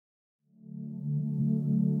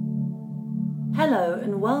Hello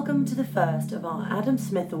and welcome to the first of our Adam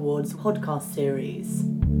Smith Awards podcast series.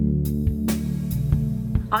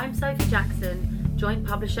 I'm Sophie Jackson, Joint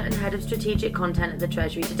Publisher and Head of Strategic Content at the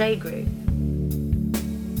Treasury Today Group.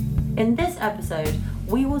 In this episode,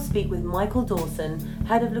 we will speak with Michael Dawson,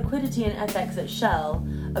 Head of Liquidity and FX at Shell,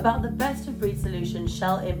 about the best-of-breed solution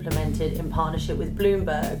Shell implemented in partnership with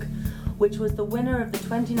Bloomberg, which was the winner of the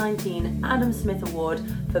 2019 Adam Smith Award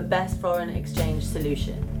for Best Foreign Exchange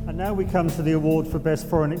Solution. And now we come to the award for Best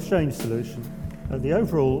Foreign Exchange Solution. The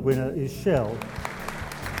overall winner is Shell.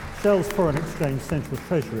 Shell's foreign exchange central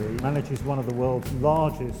treasury manages one of the world's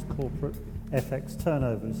largest corporate FX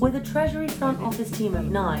turnovers. With a Treasury front office team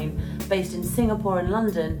of 9, based in Singapore and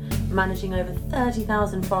London, managing over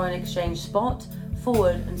 30,000 foreign exchange spot,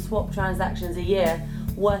 forward and swap transactions a year,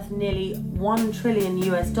 worth nearly $1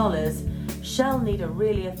 trillion, Shell need a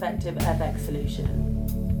really effective FX solution.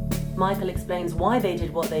 Michael explains why they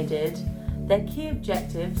did what they did, their key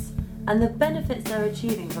objectives, and the benefits they're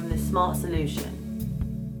achieving from this smart solution.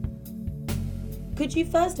 Could you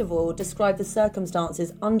first of all describe the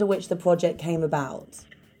circumstances under which the project came about?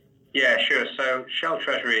 Yeah, sure. So Shell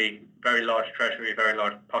Treasury, very large part of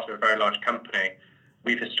a very large company.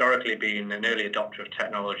 We've historically been an early adopter of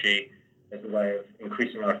technology as a way of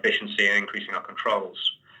increasing our efficiency and increasing our controls.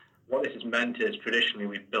 What this has meant is traditionally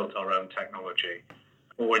we've built our own technology,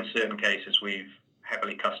 or in certain cases we've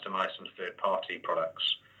heavily customized some third-party products.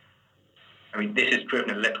 This is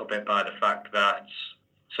driven a little bit by the fact that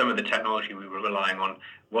some of the technology we were relying on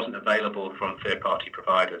wasn't available from third-party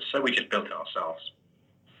providers, so we just built it ourselves.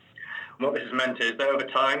 And what this has meant is that over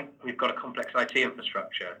time we've got a complex IT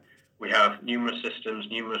infrastructure. We have numerous systems,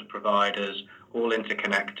 numerous providers, all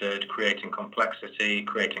interconnected, creating complexity,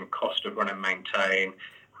 creating cost of run and maintain,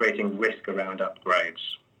 creating risk around upgrades.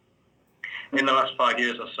 In the last 5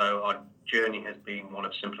 years or so, our journey has been one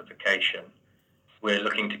of simplification. We're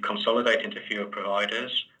looking to consolidate into fewer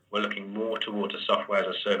providers. We're looking more towards a software as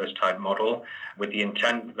a service type model with the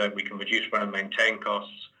intent that we can reduce run and maintain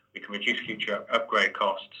costs, we can reduce future upgrade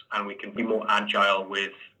costs, and we can be more agile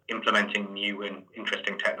with implementing new and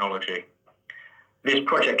interesting technology. This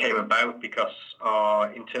project came about because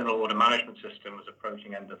our internal order management system was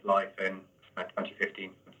approaching end of life in 2015,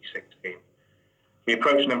 2016. We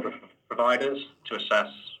approached a number of providers to assess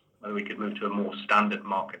whether we could move to a more standard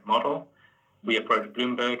market model. We approached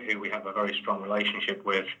Bloomberg, who we have a very strong relationship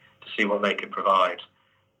with, to see what they could provide.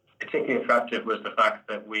 Particularly attractive was the fact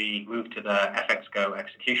that we moved to the FXGo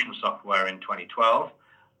execution software in 2012,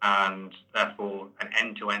 and therefore an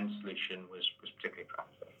end-to-end solution was particularly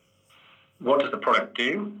attractive. What does the product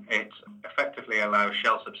do? It effectively allows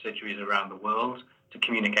Shell subsidiaries around the world to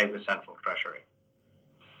communicate with Central Treasury.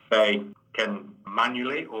 They can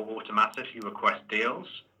manually or automatically request deals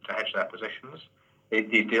to hedge their positions.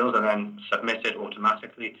 These deals are then submitted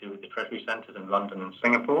automatically to the Treasury centres in London and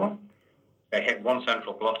Singapore. They hit one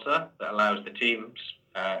central blotter that allows the teams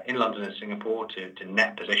in London and Singapore to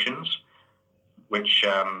net positions, which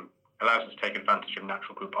allows us to take advantage of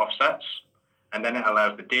natural group offsets. And then it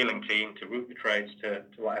allows the dealing team to route the trades to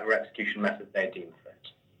whatever execution method they deem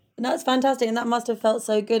fit. And that's fantastic. And that must have felt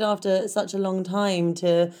so good after such a long time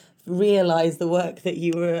to realise the work that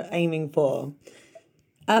you were aiming for.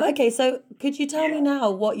 Okay, so could you tell me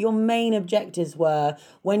now what your main objectives were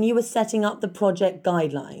when you were setting up the project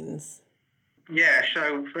guidelines? Yeah,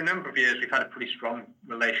 so for a number of years, we've had a pretty strong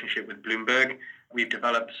relationship with Bloomberg. We've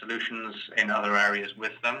developed solutions in other areas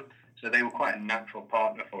with them, so they were quite a natural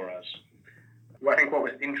partner for us. I think what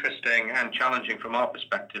was interesting and challenging from our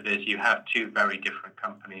perspective is you have two very different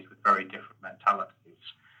companies with very different mentalities.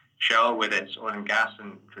 Shell, with its oil and gas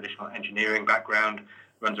and traditional engineering background,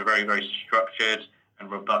 runs a very, very structured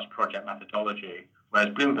and robust project methodology, whereas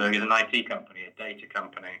Bloomberg is an IT company, a data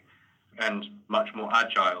company, and much more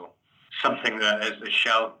agile, something that as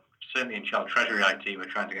Shell, certainly in Shell Treasury IT, we're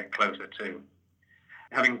trying to get closer to.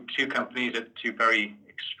 Having two companies at two very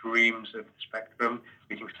extremes of the spectrum,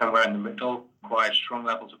 meeting somewhere in the middle, required strong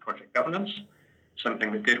levels of project governance,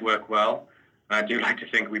 something that did work well. And I do like to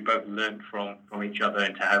think we both learned from each other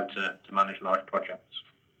into how to manage large projects.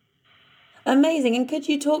 Amazing. And could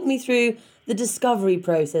you talk me through the discovery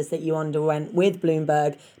process that you underwent with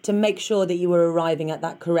Bloomberg to make sure that you were arriving at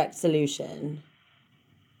that correct solution?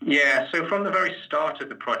 Yeah, so from the very start of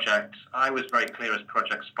the project, I was very clear as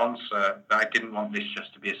project sponsor that I didn't want this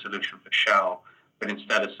just to be a solution for Shell, but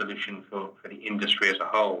instead a solution for the industry as a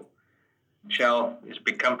whole. Shell is a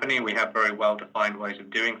big company. We have very well-defined ways of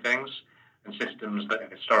doing things and systems that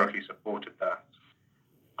have historically supported that.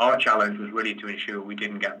 Our challenge was really to ensure we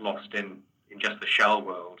didn't get lost in just the Shell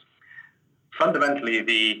world. Fundamentally,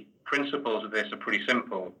 the principles of this are pretty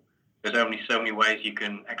simple. There's only so many ways you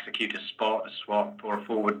can execute a spot, a swap, or a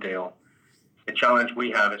forward deal. The challenge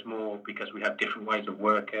we have is more because we have different ways of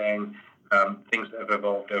working, things that have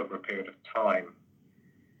evolved over a period of time.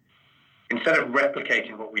 Instead of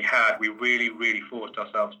replicating what we had, we really forced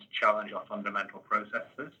ourselves to challenge our fundamental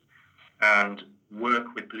processes and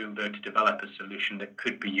work with Bloomberg to develop a solution that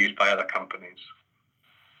could be used by other companies.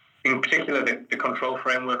 In particular, the control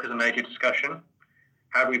framework is a major discussion.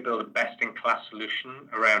 How do we build a best-in-class solution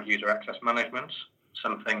around user access management?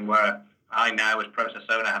 Something where I now, as process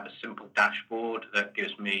owner, have a simple dashboard that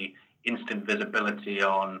gives me instant visibility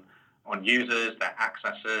on users, their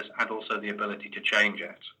accesses, and also the ability to change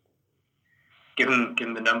it. Given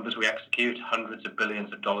the numbers we execute, hundreds of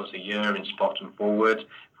billions of dollars a year in spot and forward,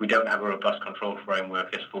 if we don't have a robust control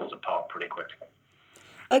framework, this falls apart pretty quickly.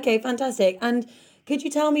 Okay, fantastic. And could you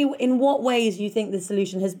tell me in what ways you think the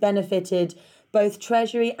solution has benefited both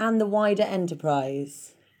Treasury and the wider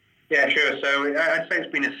enterprise? Yeah, sure. So I'd say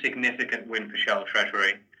it's been a significant win for Shell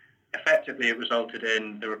Treasury. Effectively, it resulted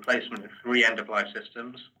in the replacement of 3 end-of-life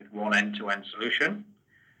systems with one end-to-end solution,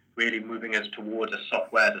 really moving us towards a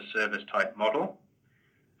software-as-a-service type model.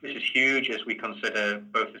 This is huge as we consider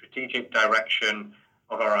both the strategic direction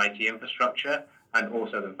of our IT infrastructure and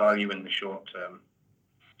also the value in the short term.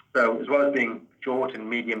 So as well as being short and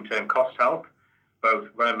medium-term cost help, both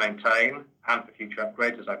run and maintain and for future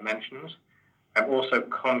upgrades, as I've mentioned, I'm also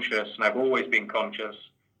conscious, and I've always been conscious,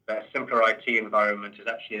 that a simpler IT environment is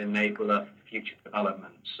actually an enabler for future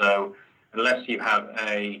development. So unless you have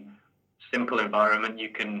a simple environment, you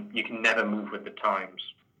can never move with the times.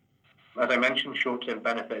 As I mentioned, short-term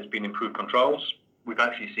benefit has been improved controls. We've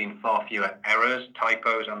actually seen far fewer errors,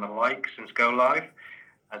 typos, and the like since go live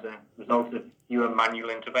as a result of fewer manual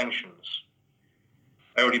interventions.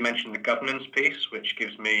 I already mentioned the governance piece, which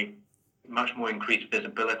gives me much more increased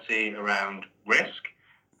visibility around risk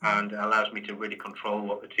and allows me to really control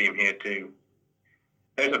what the team here do.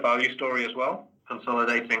 There's a value story as well.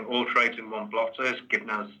 Consolidating all trades in one blotter has given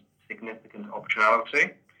us significant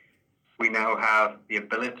optionality. We now have the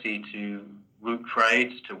ability to route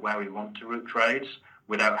trades to where we want to route trades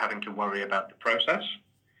without having to worry about the process.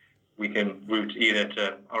 We can route either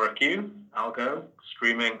to RFQ, algo,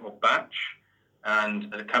 streaming, or batch.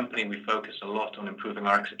 And as a company, we focus a lot on improving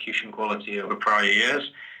our execution quality over prior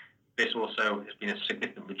years. This also has been a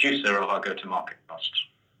significant reducer of our go-to-market costs.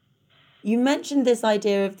 You mentioned this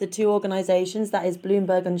idea of the two organisations, that is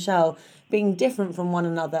Bloomberg and Shell, being different from one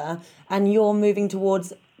another, and you're moving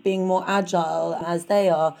towards being more agile as they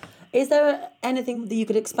are. Is there anything that you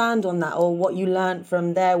could expand on that, or what you learned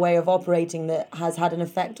from their way of operating that has had an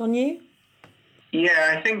effect on you?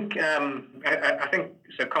 Yeah, I think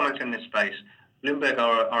so. Comments in this space. Bloomberg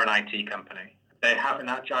are an IT company. They have an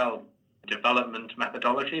agile development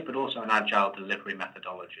methodology, but also an agile delivery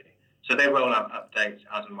methodology. So they roll out updates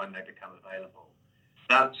as and when they become available.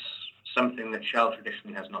 That's something that Shell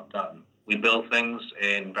traditionally has not done. We build things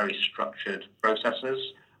in very structured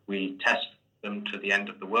processes. We test them to the end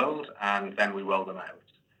of the world, and then we roll them out.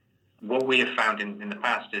 What we have found in the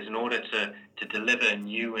past is in order to deliver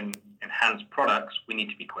new and enhanced products, we need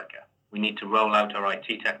to be quicker. We need to roll out our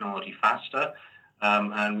IT technology faster,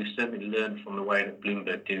 and we've certainly learned from the way that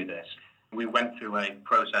Bloomberg do this. We went through a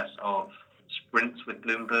process of sprints with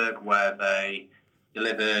Bloomberg where they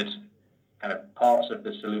delivered kind of parts of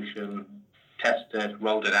the solution, tested,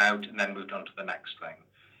 rolled it out, and then moved on to the next thing.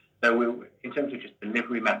 So in terms of just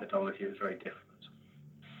delivery methodology, it was very different.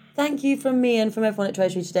 Thank you from me and from everyone at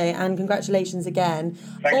Treasury today, and congratulations again.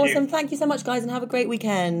 Awesome. Thank you so much, guys, and have a great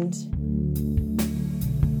weekend.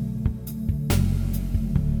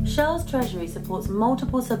 Shell's Treasury supports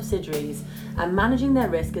multiple subsidiaries, and managing their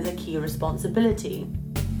risk is a key responsibility.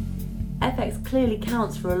 FX clearly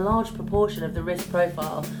counts for a large proportion of the risk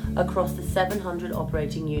profile across the 700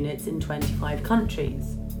 operating units in 25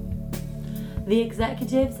 countries. The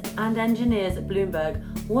executives and engineers at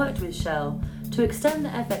Bloomberg worked with Shell to extend the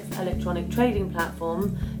FX electronic trading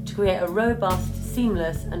platform to create a robust,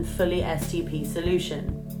 seamless and fully STP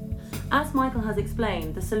solution. As Michael has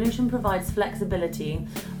explained, the solution provides flexibility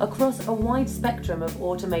across a wide spectrum of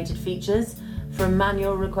automated features, from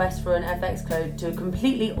manual requests for an FX code to a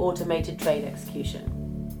completely automated trade execution.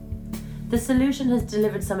 The solution has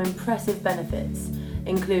delivered some impressive benefits,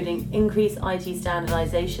 including increased IT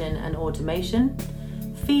standardization and automation,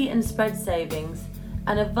 fee and spread savings,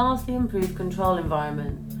 and a vastly improved control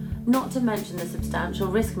environment, not to mention the substantial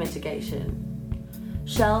risk mitigation.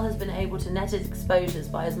 Shell has been able to net its exposures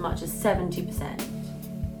by as much as 70%.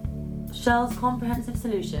 Shell's comprehensive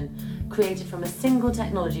solution, created from a single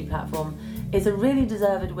technology platform, is a really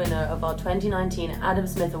deserved winner of our 2019 Adam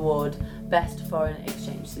Smith Award Best Foreign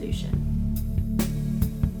Exchange Solution.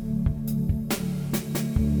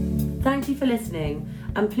 Thank you for listening,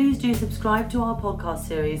 and please do subscribe to our podcast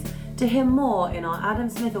series to hear more in our Adam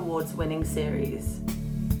Smith Awards winning series.